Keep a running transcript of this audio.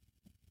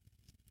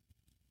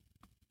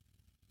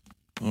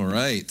All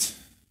right.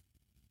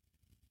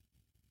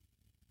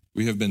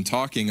 We have been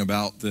talking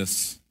about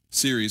this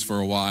series for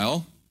a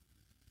while.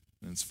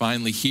 It's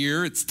finally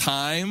here. It's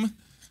time.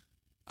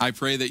 I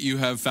pray that you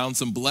have found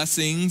some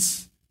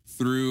blessings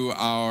through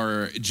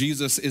our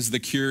Jesus is the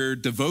Cure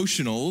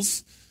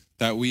devotionals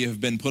that we have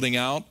been putting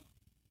out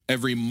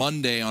every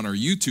Monday on our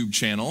YouTube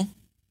channel.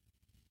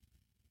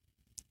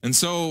 And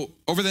so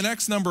over the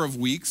next number of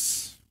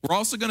weeks, we're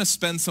also going to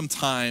spend some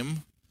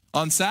time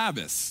on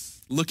Sabbath,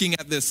 looking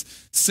at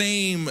this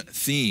same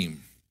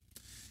theme.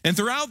 And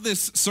throughout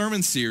this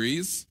sermon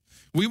series,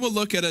 we will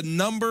look at a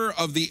number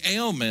of the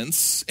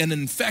ailments and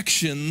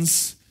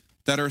infections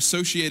that are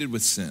associated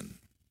with sin.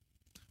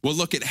 We'll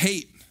look at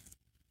hate,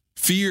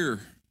 fear,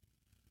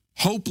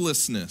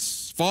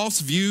 hopelessness, false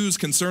views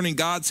concerning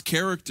God's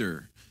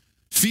character,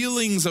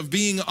 feelings of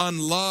being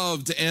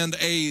unloved, and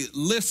a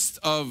list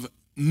of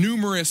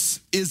numerous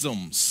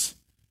isms.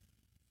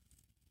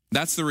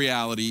 That's the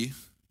reality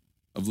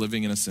of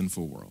living in a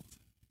sinful world.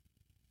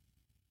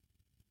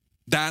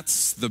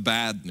 That's the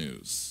bad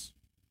news.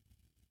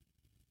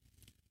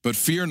 But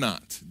fear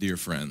not, dear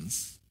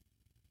friends,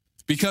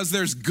 because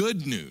there's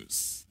good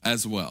news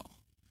as well.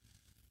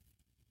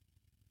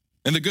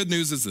 And the good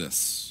news is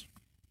this.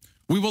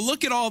 We will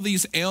look at all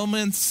these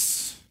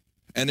ailments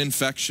and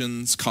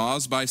infections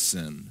caused by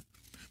sin,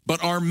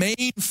 but our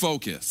main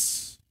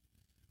focus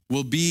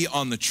will be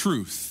on the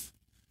truth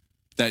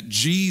that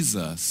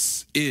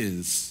Jesus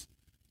is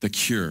the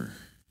cure.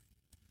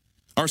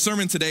 Our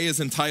sermon today is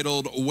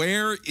entitled,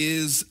 Where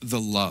is the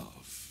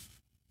Love?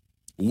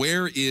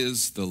 Where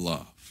is the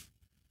love?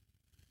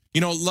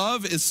 You know,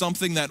 love is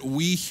something that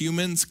we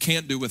humans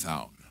can't do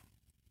without.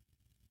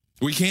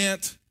 We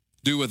can't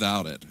do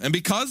without it. And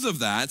because of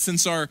that,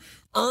 since our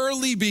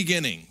early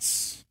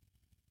beginnings,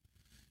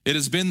 it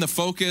has been the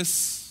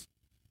focus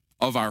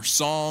of our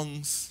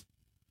songs,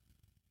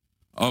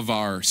 of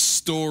our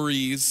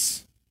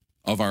stories,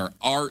 of our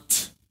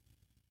art,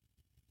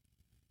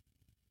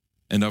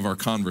 and of our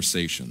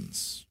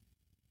conversations.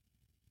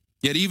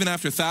 Yet even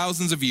after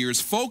thousands of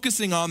years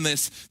focusing on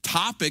this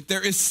topic,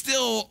 there is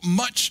still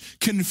much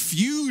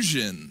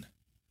confusion.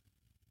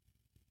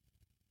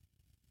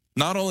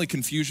 Not only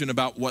confusion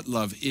about what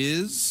love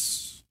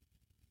is,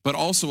 but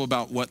also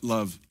about what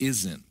love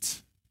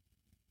isn't.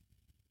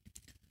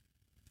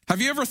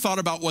 Have you ever thought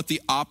about what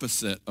the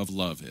opposite of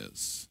love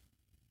is?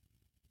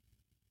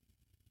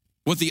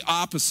 What the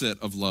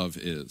opposite of love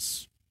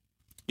is?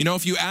 You know,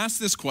 if you ask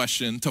this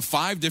question to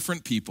 5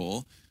 different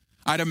people,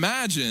 I'd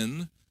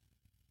imagine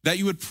that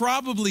you would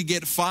probably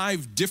get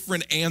 5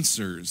 different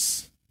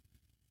answers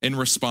in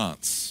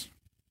response.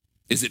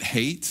 Is it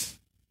hate?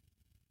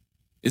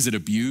 Is it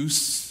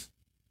abuse?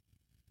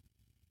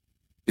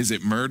 Is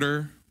it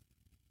murder?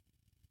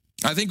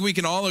 I think we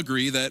can all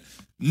agree that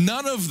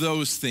none of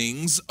those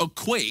things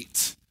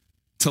equate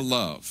to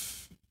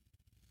love.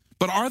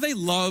 But are they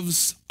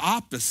love's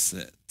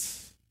opposite?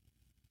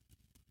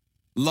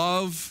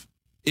 Love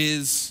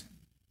is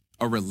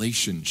a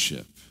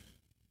relationship.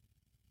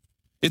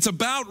 It's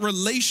about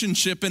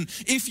relationship, and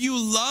if you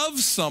love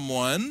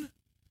someone,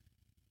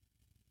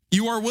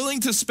 you are willing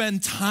to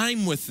spend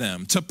time with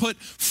them, to put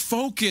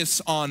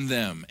focus on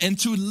them, and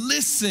to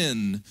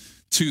listen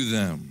to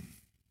them.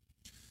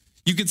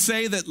 You could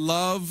say that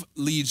love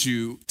leads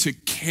you to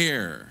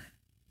care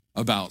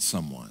about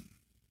someone.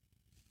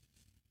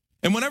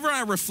 And whenever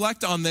I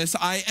reflect on this,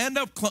 I end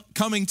up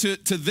coming to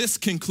this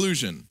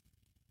conclusion.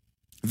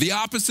 The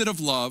opposite of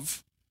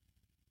love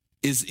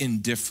is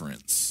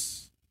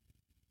indifference.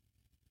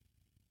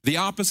 The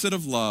opposite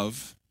of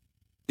love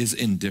is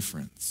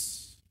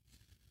indifference.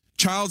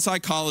 Child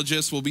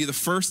psychologists will be the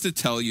first to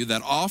tell you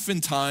that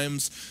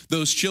oftentimes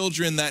those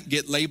children that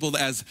get labeled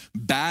as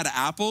bad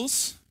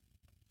apples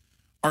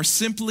are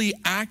simply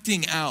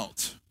acting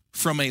out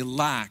from a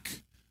lack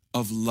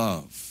of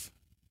love.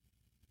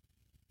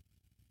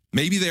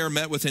 Maybe they are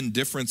met with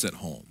indifference at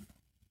home.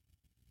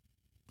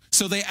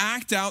 So they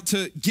act out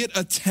to get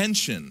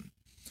attention.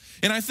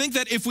 And I think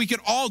that if we could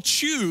all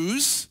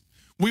choose,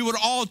 we would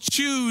all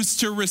choose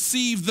to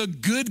receive the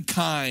good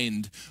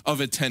kind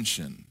of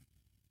attention.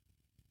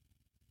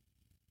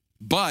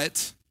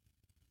 But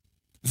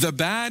the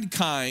bad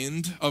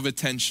kind of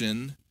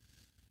attention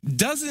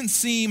doesn't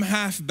seem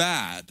half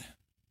bad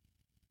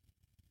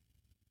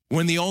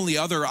when the only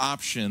other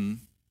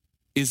option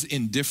is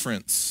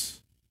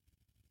indifference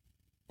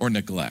or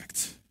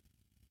neglect.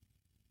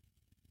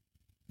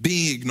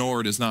 Being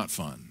ignored is not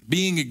fun.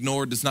 Being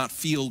ignored does not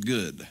feel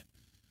good.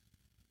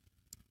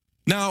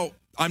 Now,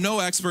 I'm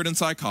no expert in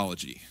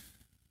psychology.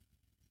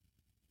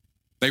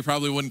 They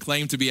probably wouldn't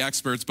claim to be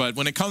experts, but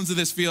when it comes to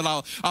this field,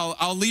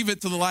 I'll leave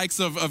it to the likes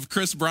of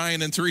Chris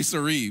Bryan and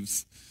Teresa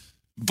Reeves.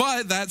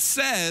 But that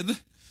said,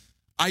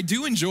 I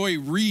do enjoy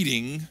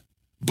reading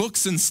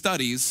books and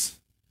studies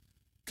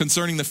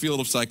concerning the field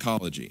of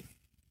psychology.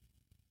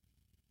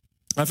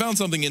 I found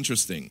something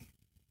interesting.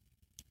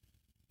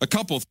 A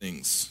couple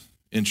things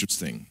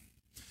interesting.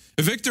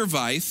 Victor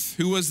Veith,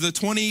 who was the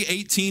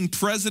 2018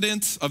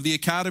 president of the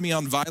Academy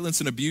on Violence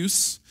and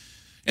Abuse,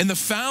 And the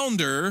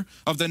founder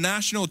of the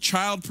National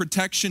Child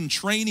Protection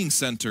Training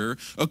Center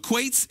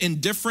equates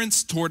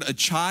indifference toward a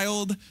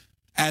child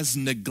as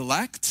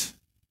neglect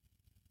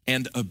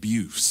and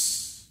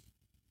abuse.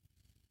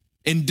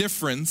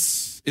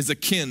 Indifference is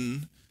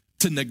akin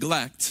to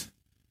neglect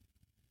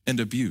and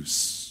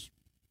abuse.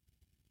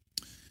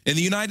 In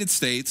the United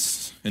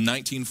States in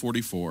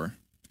 1944,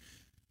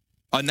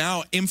 a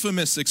now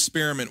infamous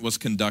experiment was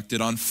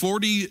conducted on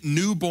 40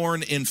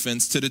 newborn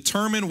infants to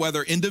determine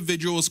whether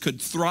individuals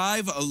could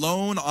thrive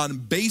alone on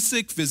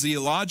basic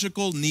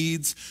physiological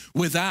needs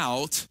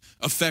without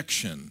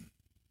affection.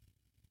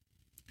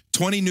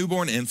 20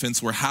 newborn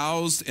infants were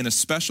housed in a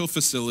special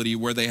facility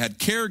where they had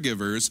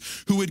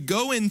caregivers who would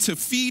go in to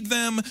feed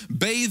them,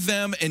 bathe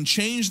them, and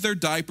change their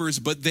diapers,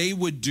 but they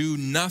would do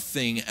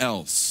nothing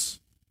else.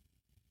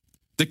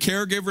 The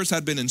caregivers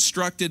had been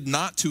instructed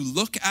not to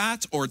look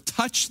at or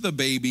touch the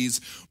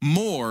babies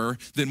more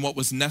than what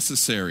was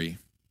necessary,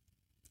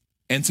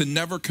 and to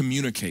never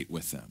communicate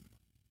with them.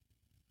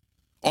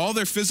 All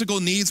their physical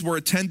needs were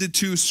attended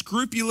to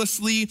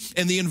scrupulously,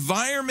 and the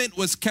environment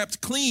was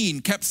kept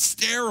clean, kept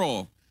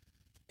sterile,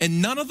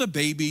 and none of the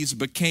babies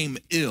became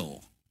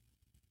ill.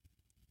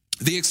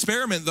 The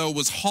experiment, though,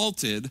 was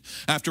halted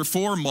after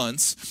 4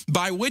 months,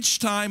 by which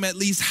time at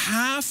least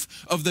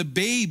half of the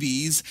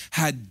babies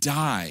had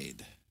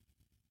died.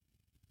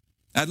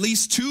 At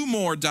least 2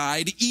 more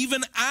died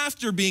even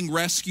after being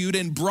rescued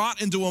and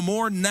brought into a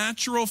more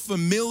natural,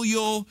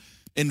 familial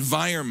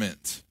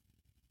environment.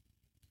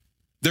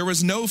 There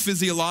was no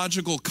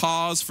physiological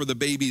cause for the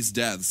babies'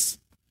 deaths.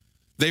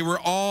 They were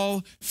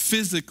all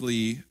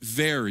physically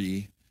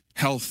very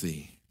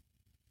healthy.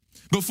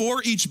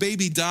 Before each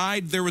baby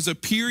died, there was a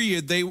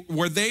period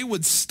where they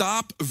would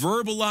stop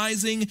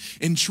verbalizing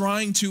and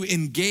trying to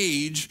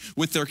engage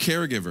with their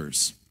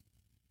caregivers.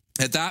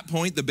 At that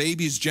point, the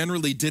babies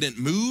generally didn't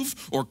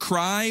move or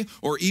cry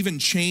or even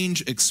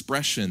change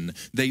expression.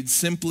 They'd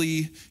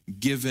simply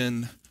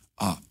given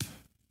up.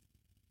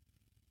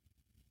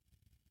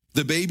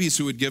 The babies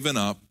who had given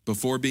up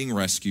before being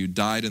rescued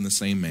died in the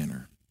same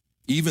manner,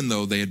 even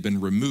though they had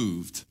been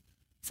removed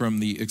from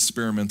the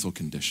experimental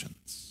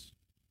conditions.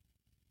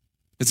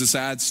 It's a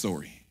sad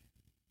story.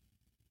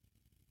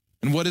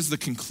 And what is the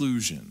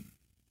conclusion?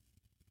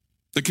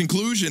 The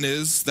conclusion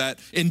is that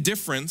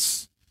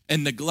indifference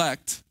and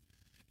neglect,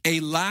 a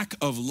lack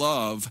of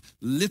love,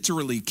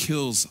 literally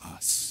kills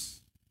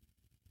us.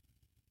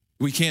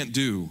 We can't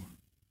do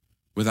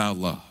without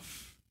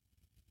love.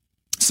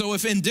 So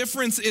if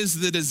indifference is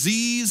the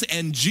disease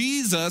and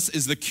Jesus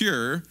is the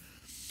cure,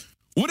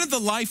 wouldn't the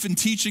life and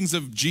teachings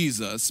of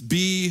Jesus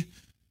be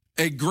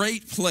a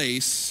great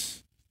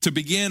place to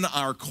begin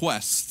our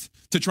quest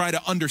to try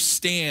to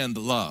understand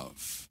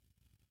love?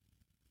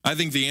 I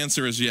think the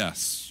answer is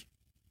yes.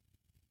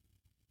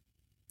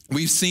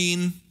 We've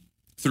seen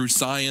through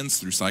science,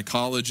 through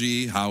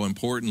psychology, how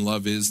important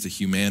love is to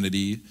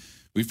humanity.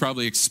 We've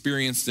probably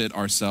experienced it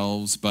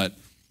ourselves, but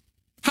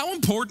how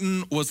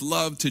important was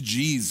love to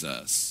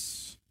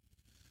Jesus?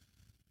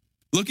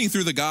 Looking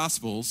through the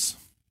Gospels,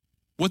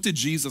 what did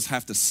Jesus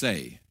have to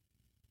say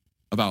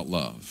about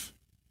love?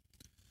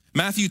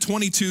 Matthew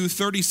 22,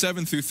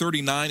 37 through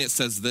 39, it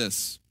says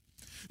this.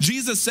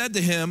 Jesus said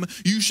to him,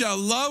 "You shall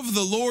love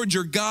the Lord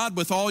your God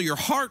with all your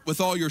heart, with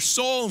all your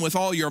soul, and with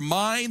all your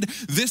mind.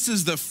 This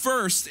is the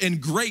first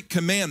and great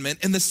commandment,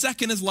 and the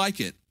second is like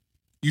it.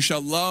 You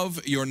shall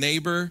love your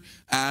neighbor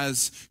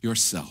as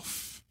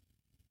yourself."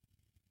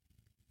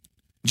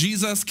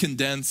 Jesus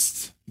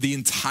condensed the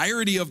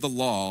entirety of the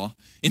law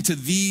into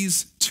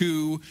these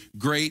 2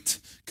 great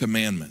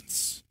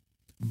commandments,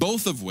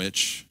 both of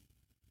which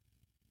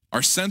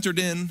are centered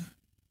in,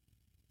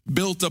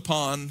 built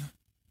upon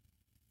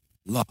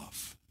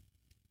love.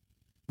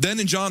 Then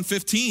in John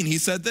 15, he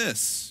said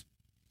this,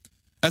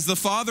 "As the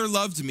Father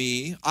loved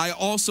me, I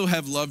also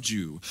have loved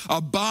you.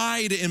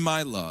 Abide in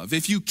my love.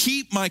 If you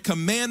keep my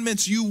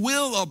commandments, you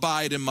will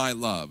abide in my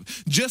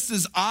love, just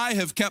as I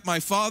have kept my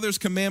Father's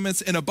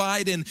commandments and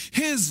abide in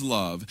his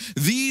love.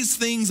 These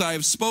things I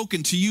have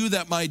spoken to you,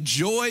 that my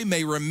joy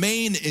may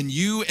remain in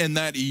you and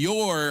that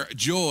your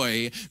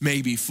joy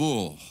may be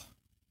full."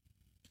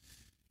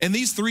 In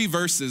these 3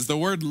 verses, the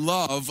word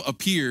love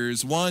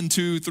appears 1,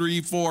 2, 3,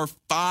 4,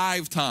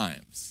 5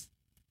 times.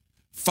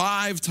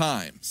 5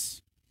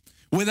 times.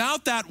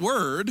 Without that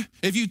word,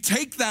 if you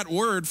take that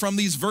word from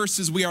these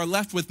verses, we are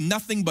left with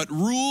nothing but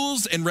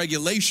rules and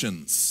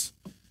regulations.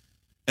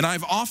 And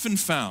I've often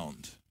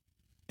found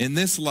in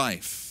this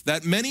life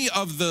that many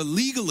of the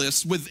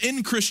legalists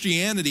within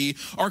Christianity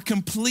are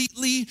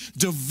completely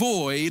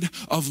devoid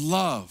of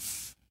love.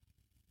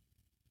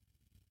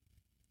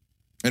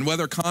 And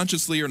whether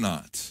consciously or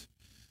not,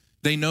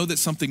 they know that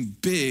something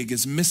big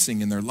is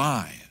missing in their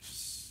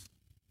lives.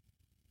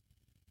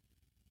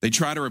 They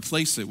try to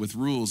replace it with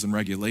rules and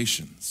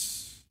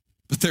regulations.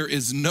 But there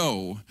is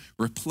no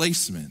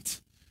replacement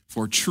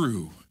for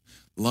true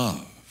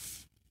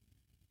love.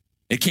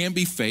 It can't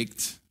be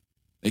faked.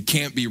 It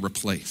can't be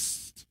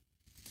replaced.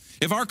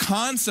 If our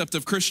concept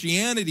of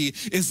Christianity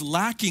is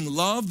lacking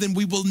love, then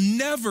we will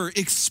never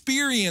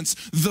experience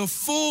the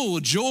full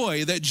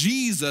joy that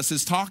Jesus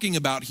is talking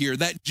about here,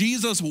 that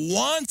Jesus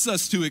wants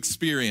us to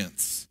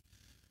experience.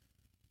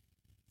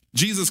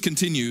 Jesus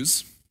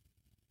continues,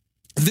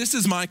 "This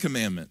is my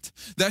commandment,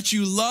 that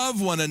you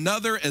love one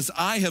another as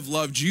I have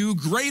loved you.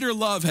 Greater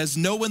love has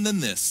no one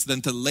than this,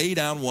 than to lay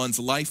down one's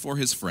life for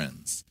his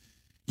friends.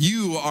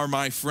 You are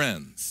my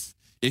friends,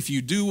 if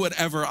you do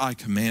whatever I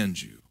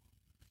command you.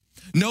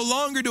 No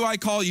longer do I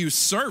call you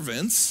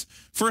servants,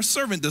 for a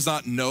servant does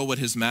not know what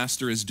his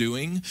master is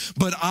doing,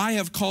 but I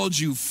have called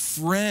you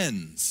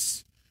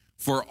friends,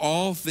 for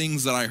all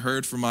things that I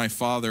heard from my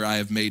Father I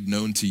have made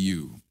known to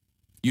you.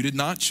 You did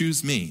not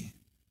choose me,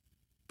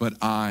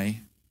 but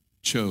I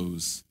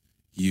chose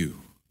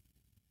you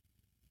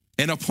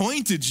and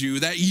appointed you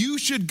that you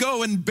should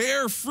go and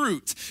bear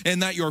fruit,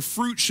 and that your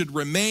fruit should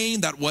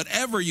remain, that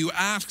whatever you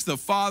ask the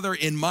Father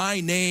in my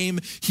name,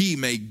 he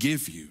may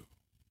give you."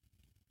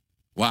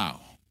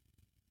 Wow.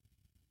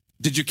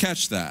 Did you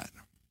catch that?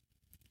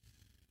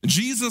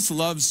 Jesus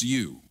loves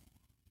you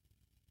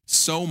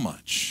so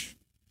much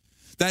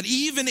that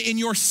even in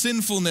your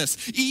sinfulness,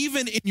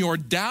 even in your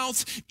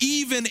doubts,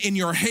 even in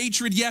your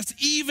hatred, yes,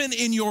 even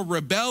in your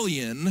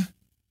rebellion,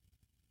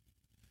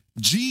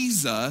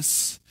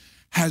 Jesus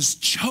has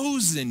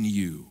chosen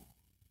you,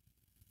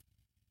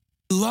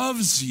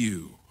 loves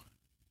you.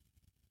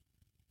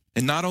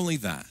 And not only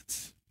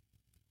that,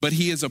 but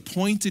he has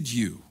appointed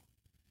you.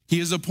 He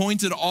has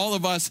appointed all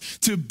of us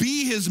to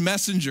be his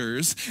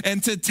messengers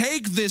and to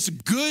take this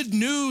good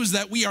news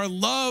that we are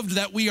loved,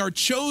 that we are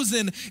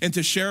chosen, and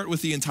to share it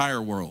with the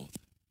entire world.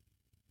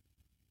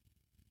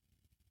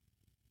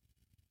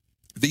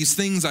 "These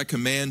things I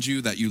command you,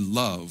 that you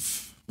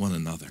love one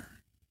another."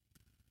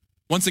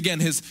 Once again,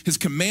 his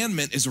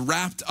commandment is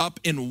wrapped up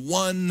in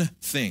one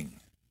thing.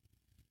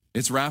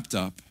 It's wrapped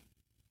up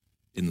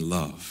in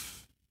love.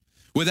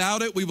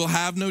 Without it, we will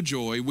have no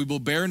joy, we will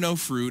bear no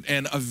fruit,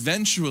 and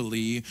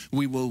eventually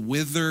we will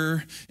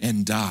wither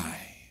and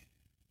die.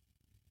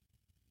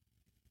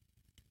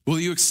 Will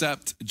you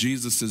accept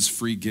Jesus'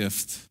 free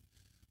gift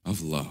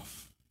of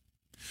love?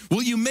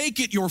 Will you make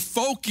it your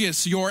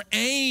focus, your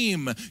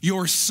aim,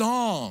 your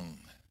song?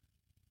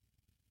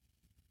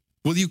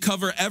 Will you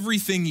cover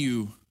everything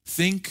you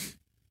think,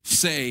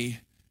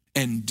 say,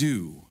 and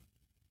do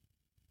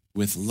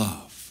with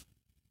love?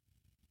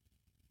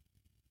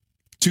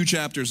 2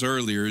 chapters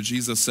earlier,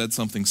 Jesus said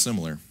something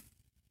similar.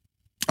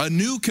 "A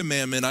new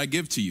commandment I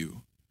give to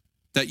you,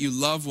 that you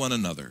love one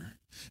another,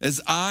 as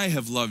I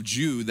have loved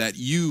you, that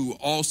you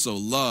also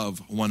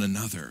love one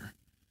another."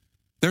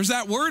 There's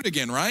that word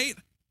again, right?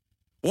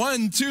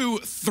 1, 2,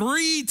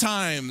 3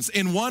 times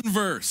in one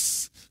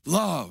verse.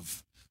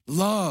 Love,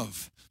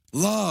 love,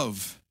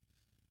 love.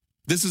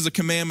 This is a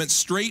commandment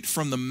straight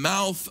from the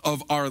mouth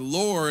of our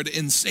Lord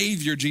and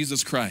Savior,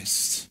 Jesus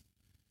Christ.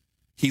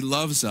 He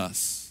loves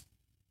us.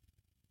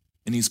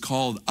 And he's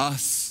called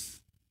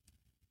us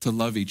to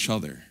love each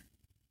other.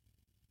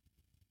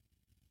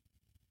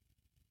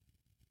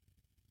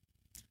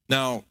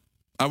 Now,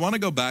 I want to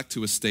go back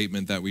to a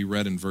statement that we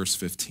read in verse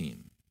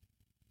 15.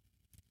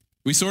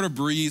 We sort of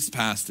breezed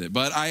past it,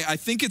 but I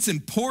think it's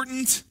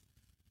important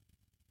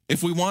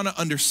if we want to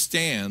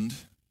understand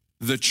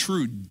the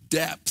true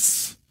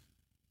depths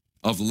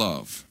of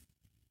love.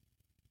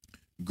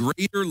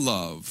 "Greater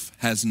love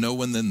has no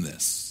one than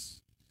this,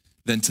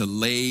 than to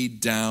lay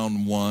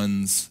down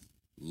one's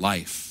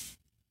life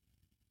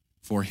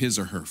for his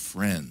or her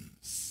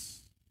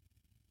friends."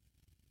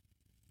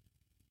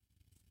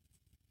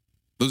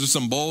 Those are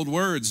some bold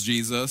words,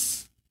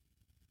 Jesus.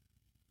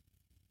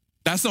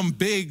 That's some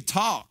big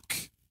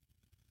talk.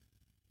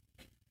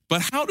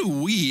 But how do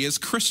we as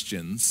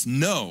Christians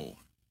know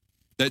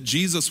that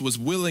Jesus was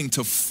willing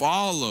to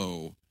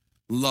follow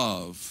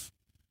love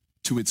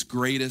to its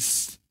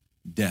greatest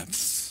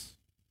depths?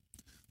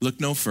 Look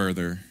no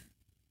further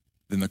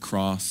than the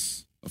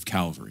cross of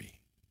Calvary.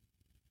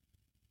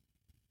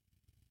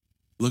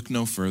 Look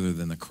no further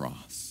than the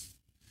cross.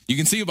 You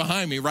can see it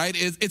behind me, right?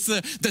 It's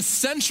the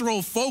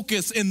central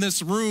focus in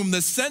this room,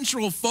 the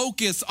central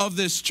focus of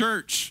this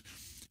church.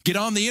 Get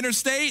on the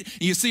interstate,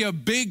 and you see a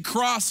big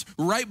cross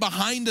right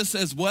behind us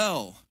as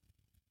well.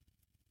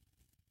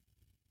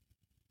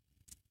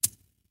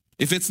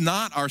 If it's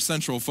not our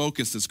central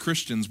focus as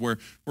Christians, we're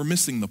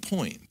missing the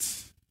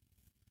point.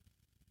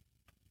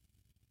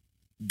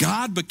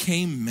 God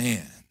became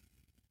man.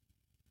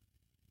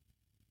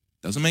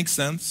 Doesn't make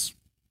sense.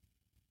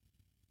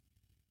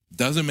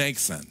 Doesn't make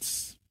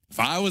sense. If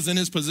I was in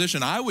his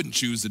position, I wouldn't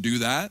choose to do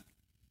that.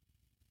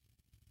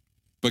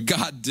 But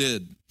God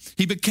did.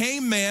 He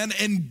became man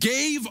and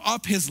gave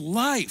up his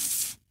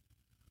life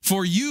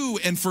for you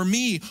and for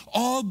me,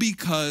 all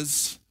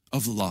because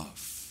of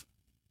love.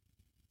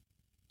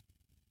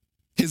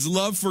 His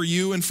love for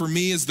you and for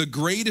me is the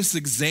greatest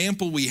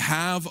example we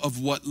have of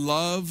what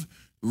love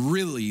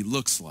really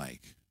looks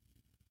like.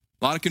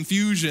 A lot of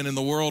confusion in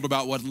the world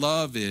about what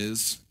love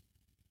is.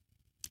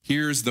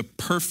 Here's the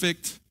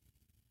perfect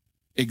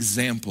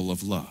example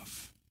of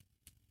love.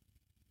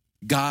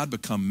 God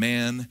become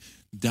man,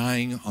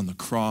 dying on the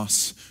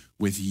cross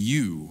with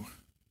you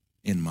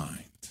in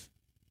mind,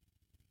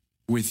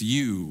 with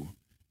you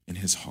in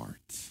his heart.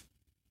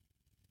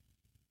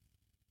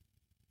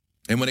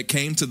 And when it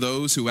came to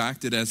those who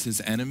acted as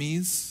his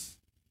enemies,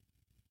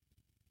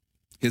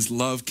 his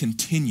love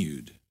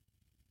continued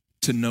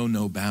to know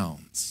no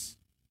bounds.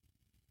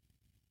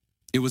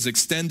 It was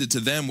extended to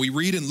them. We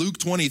read in Luke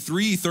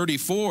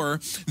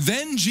 23:34,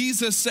 then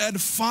Jesus said,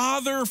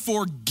 Father,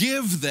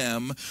 forgive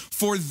them,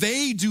 for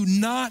they do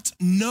not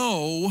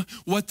know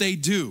what they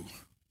do.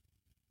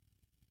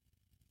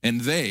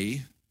 And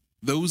they,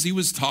 those he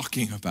was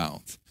talking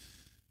about,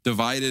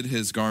 divided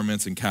his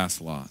garments and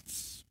cast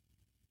lots.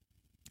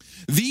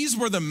 These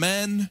were the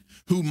men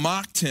who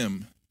mocked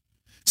him,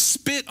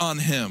 spit on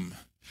him,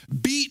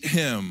 beat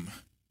him,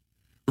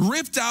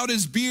 ripped out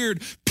his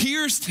beard,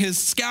 pierced his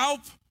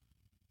scalp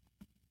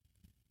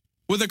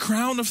with a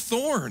crown of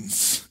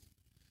thorns,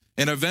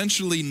 and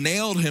eventually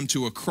nailed him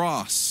to a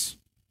cross.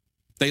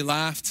 They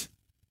laughed,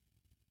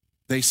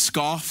 they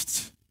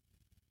scoffed,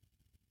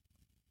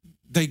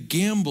 they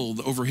gambled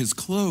over his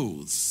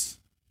clothes.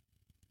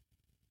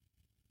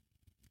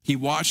 He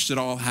watched it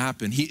all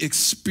happen. He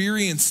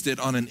experienced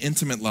it on an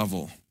intimate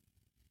level.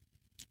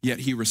 Yet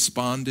he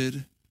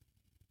responded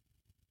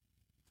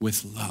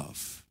with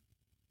love.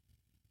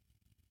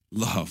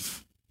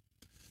 Love.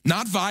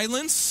 Not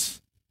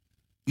violence,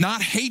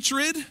 not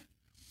hatred,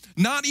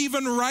 not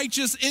even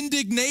righteous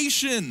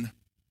indignation,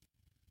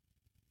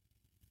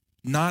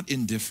 not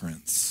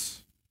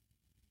indifference.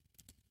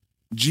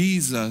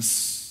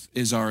 Jesus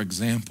is our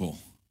example.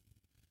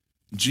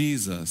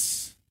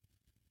 Jesus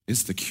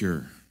is the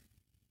cure.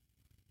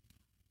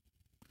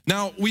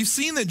 Now, we've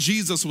seen that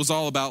Jesus was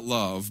all about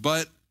love,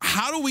 but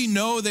how do we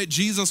know that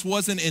Jesus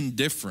wasn't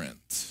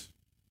indifferent?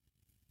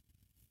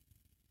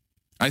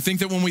 I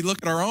think that when we look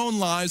at our own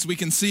lives, we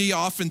can see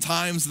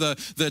oftentimes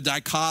the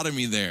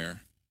dichotomy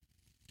there.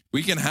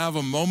 We can have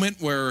a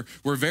moment where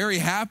we're very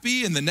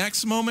happy, and the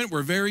next moment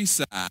we're very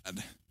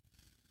sad.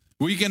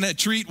 We can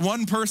treat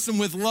one person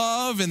with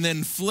love and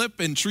then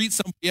flip and treat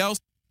somebody else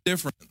with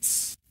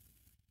indifference.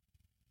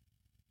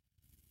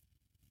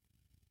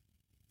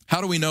 How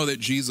do we know that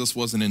Jesus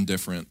wasn't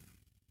indifferent?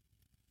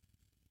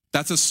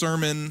 That's a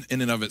sermon in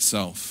and of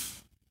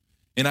itself,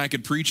 and I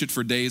could preach it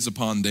for days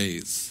upon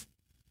days.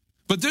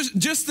 But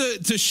just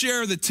to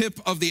share the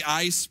tip of the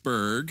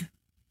iceberg,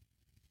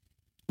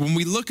 when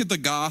we look at the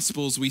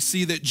Gospels, we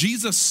see that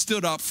Jesus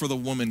stood up for the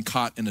woman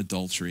caught in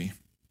adultery.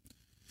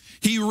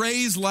 He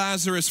raised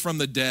Lazarus from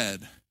the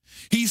dead.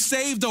 He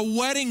saved a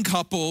wedding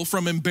couple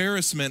from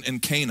embarrassment in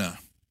Cana.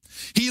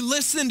 He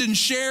listened and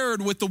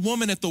shared with the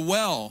woman at the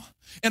well.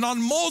 And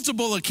on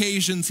multiple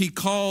occasions, he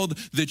called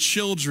the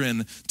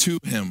children to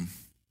him.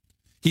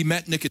 He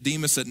met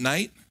Nicodemus at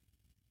night.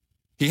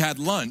 He had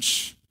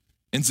lunch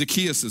in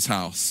Zacchaeus'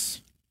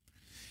 house.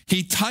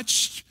 He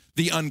touched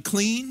the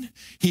unclean.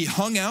 He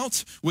hung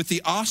out with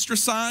the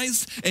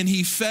ostracized, and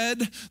he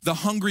fed the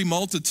hungry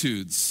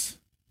multitudes.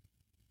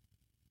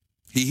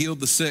 He healed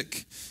the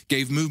sick,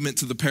 gave movement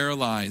to the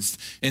paralyzed,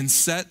 and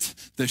set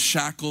the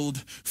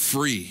shackled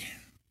free.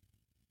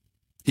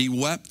 He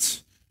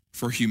wept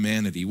for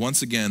humanity.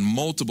 Once again,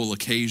 multiple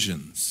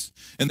occasions.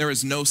 And there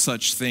is no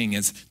such thing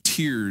as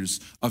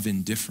tears of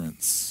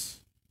indifference.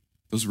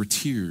 Those were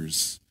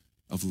tears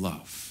of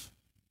love.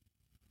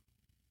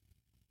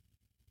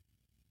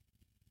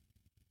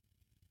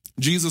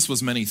 Jesus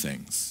was many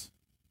things,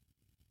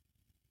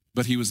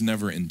 but he was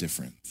never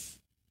indifferent.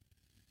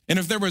 And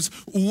if there was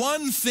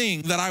one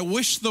thing that I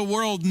wish the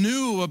world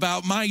knew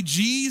about my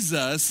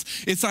Jesus,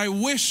 it's I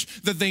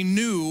wish that they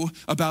knew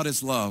about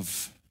his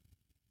love.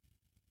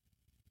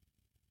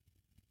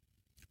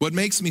 What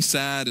makes me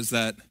sad is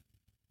that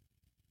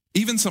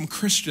even some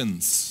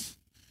Christians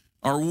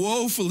are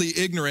woefully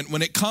ignorant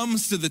when it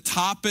comes to the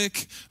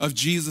topic of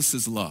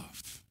Jesus'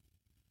 love.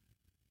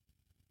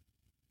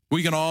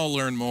 We can all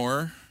learn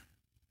more,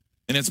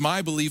 and it's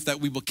my belief that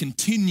we will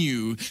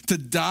continue to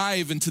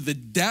dive into the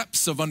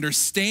depths of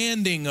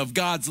understanding of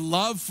God's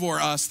love for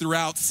us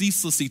throughout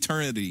ceaseless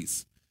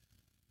eternities.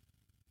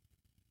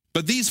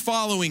 But these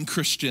following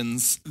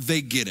Christians,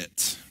 they get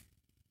it.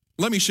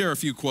 Let me share a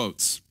few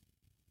quotes.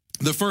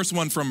 The first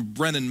one from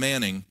Brennan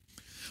Manning.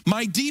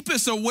 My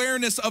deepest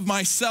awareness of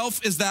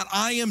myself is that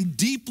I am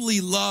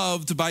deeply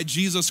loved by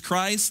Jesus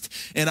Christ,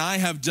 and I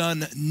have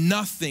done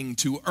nothing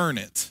to earn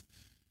it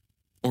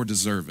or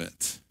deserve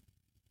it.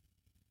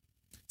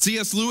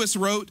 C.S. Lewis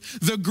wrote,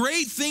 the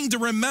great thing to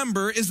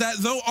remember is that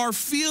though our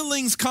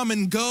feelings come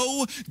and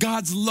go,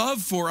 God's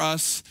love for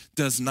us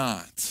does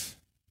not.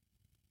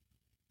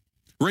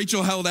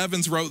 Rachel Held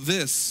Evans wrote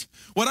this,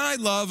 what I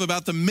love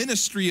about the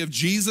ministry of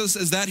Jesus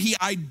is that he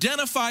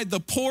identified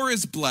the poor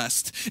as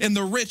blessed and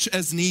the rich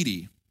as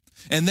needy.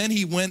 And then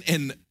he went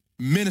and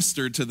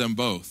ministered to them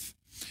both.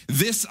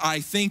 This, I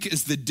think,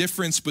 is the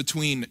difference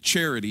between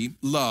charity,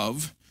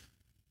 love,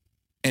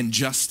 and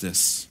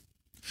justice.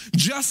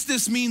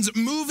 Justice means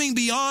moving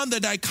beyond the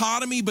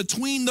dichotomy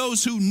between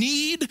those who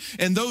need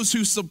and those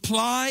who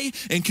supply,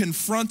 and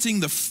confronting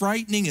the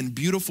frightening and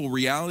beautiful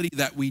reality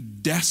that we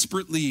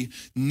desperately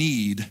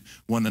need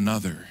one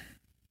another.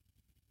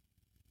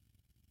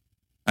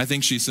 I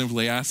think she's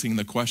simply asking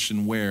the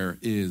question, where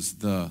is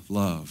the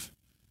love?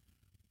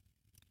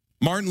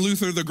 Martin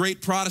Luther, the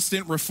great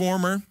Protestant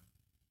reformer,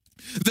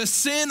 the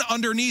sin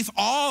underneath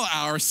all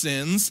our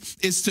sins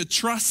is to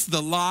trust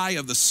the lie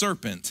of the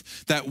serpent,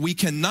 that we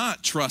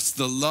cannot trust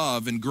the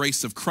love and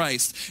grace of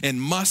Christ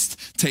and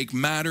must take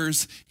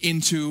matters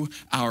into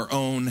our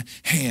own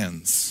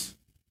hands.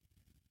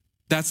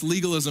 That's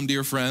legalism,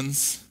 dear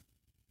friends.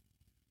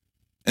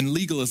 And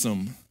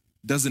legalism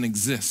doesn't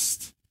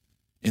exist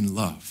in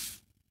love.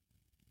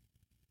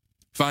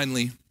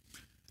 Finally,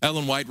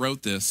 Ellen White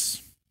wrote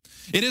this: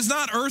 "It is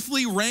not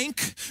earthly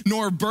rank,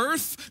 nor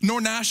birth,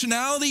 nor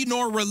nationality,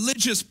 nor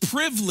religious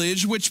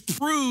privilege which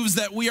proves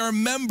that we are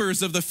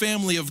members of the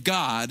family of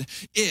God.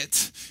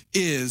 It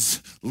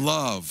is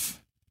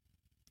love,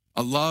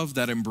 a love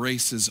that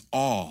embraces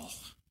all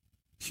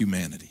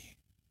humanity."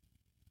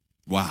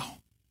 Wow.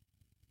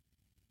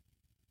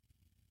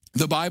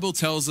 The Bible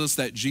tells us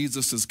that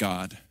Jesus is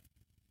God,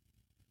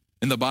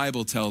 and the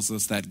Bible tells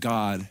us that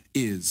God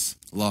is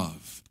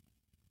love.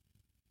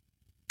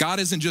 God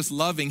isn't just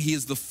loving, he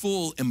is the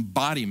full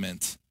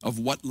embodiment of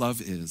what love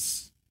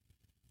is,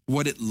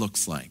 what it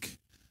looks like,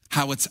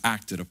 how it's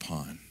acted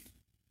upon.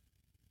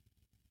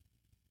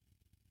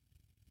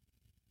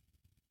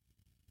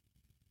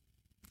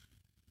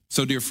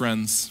 So, dear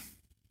friends,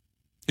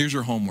 here's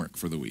your homework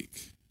for the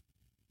week.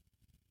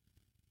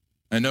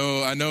 I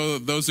know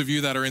those of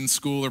you that are in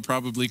school are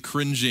probably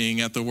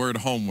cringing at the word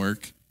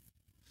homework.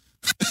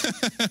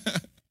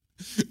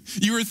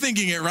 You were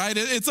thinking it, right?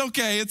 It's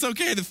okay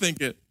to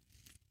think it.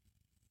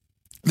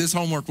 This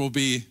homework will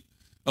be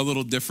a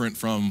little different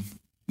from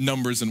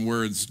numbers and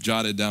words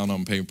jotted down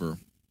on paper.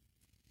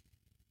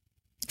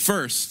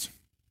 First,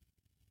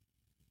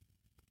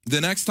 the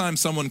next time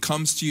someone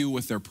comes to you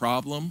with their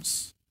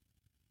problems,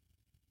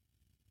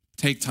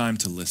 take time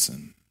to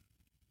listen.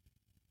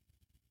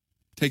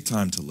 Take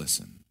time to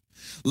listen.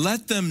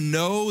 Let them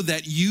know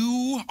that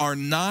you are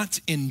not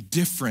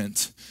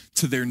indifferent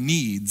to their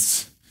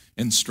needs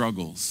and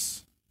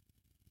struggles.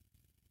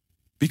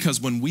 Because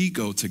when we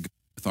go to God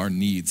with our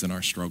needs and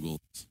our struggles,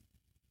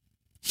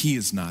 he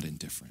is not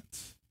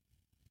indifferent.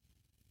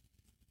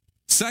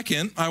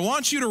 Second, I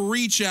want you to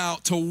reach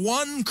out to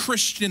one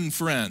Christian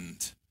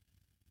friend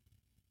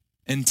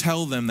and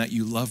tell them that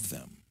you love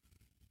them.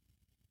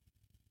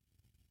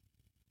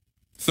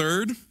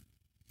 Third,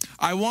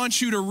 I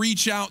want you to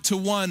reach out to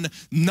one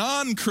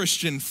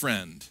non-Christian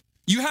friend.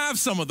 You have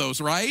some of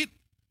those, right?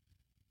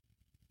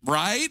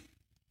 Right?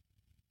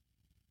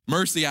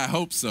 Mercy, I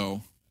hope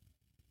so.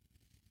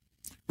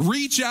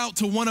 Reach out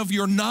to one of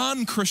your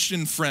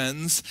non-Christian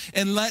friends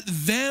and let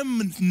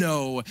them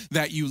know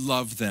that you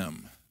love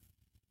them.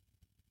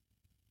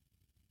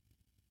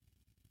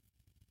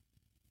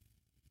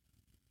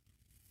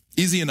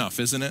 Easy enough,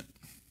 isn't it?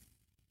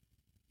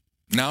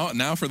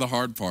 Now for the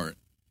hard part.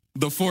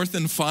 The fourth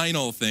and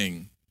final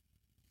thing.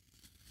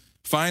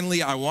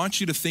 Finally, I want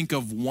you to think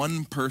of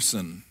one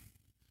person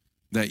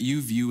that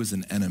you view as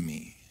an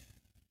enemy.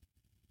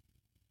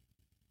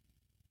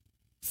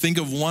 Think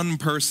of one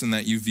person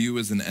that you view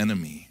as an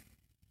enemy.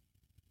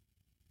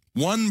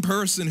 One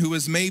person who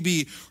has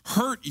maybe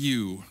hurt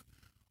you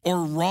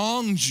or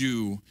wronged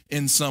you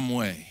in some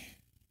way.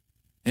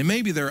 And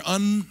maybe they're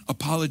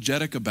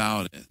unapologetic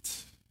about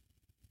it.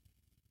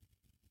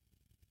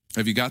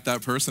 Have you got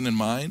that person in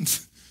mind?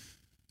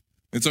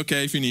 It's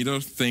okay if you need to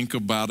think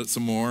about it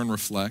some more and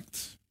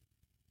reflect.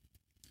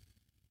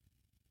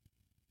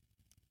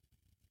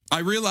 I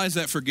realize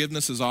that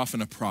forgiveness is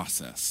often a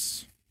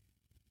process.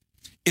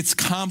 It's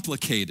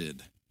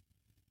complicated.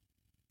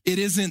 It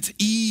isn't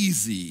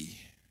easy.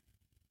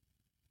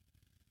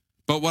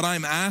 But what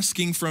I'm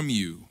asking from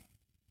you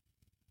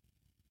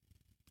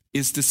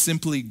is to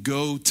simply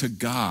go to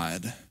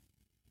God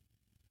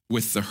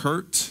with the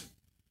hurt,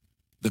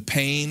 the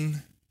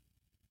pain,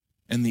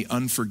 and the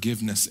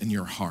unforgiveness in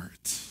your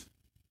heart.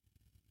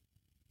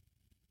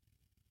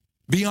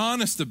 Be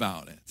honest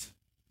about it.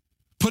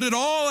 Put it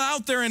all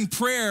out there in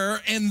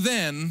prayer, and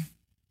then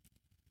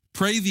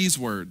pray these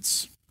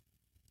words.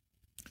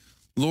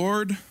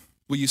 Lord,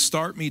 will you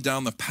start me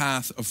down the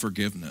path of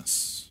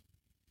forgiveness?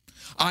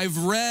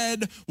 I've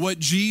read what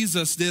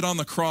Jesus did on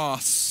the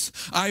cross.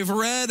 I've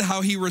read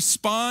how he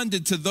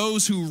responded to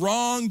those who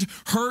wronged,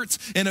 hurt,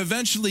 and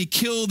eventually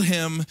killed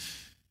him.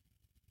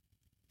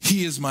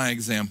 He is my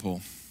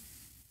example.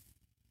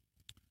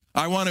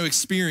 I want to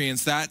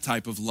experience that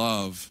type of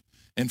love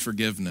and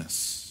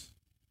forgiveness.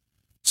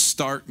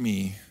 Start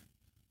me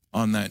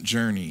on that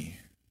journey,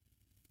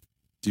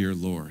 dear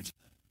Lord.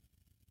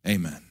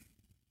 Amen.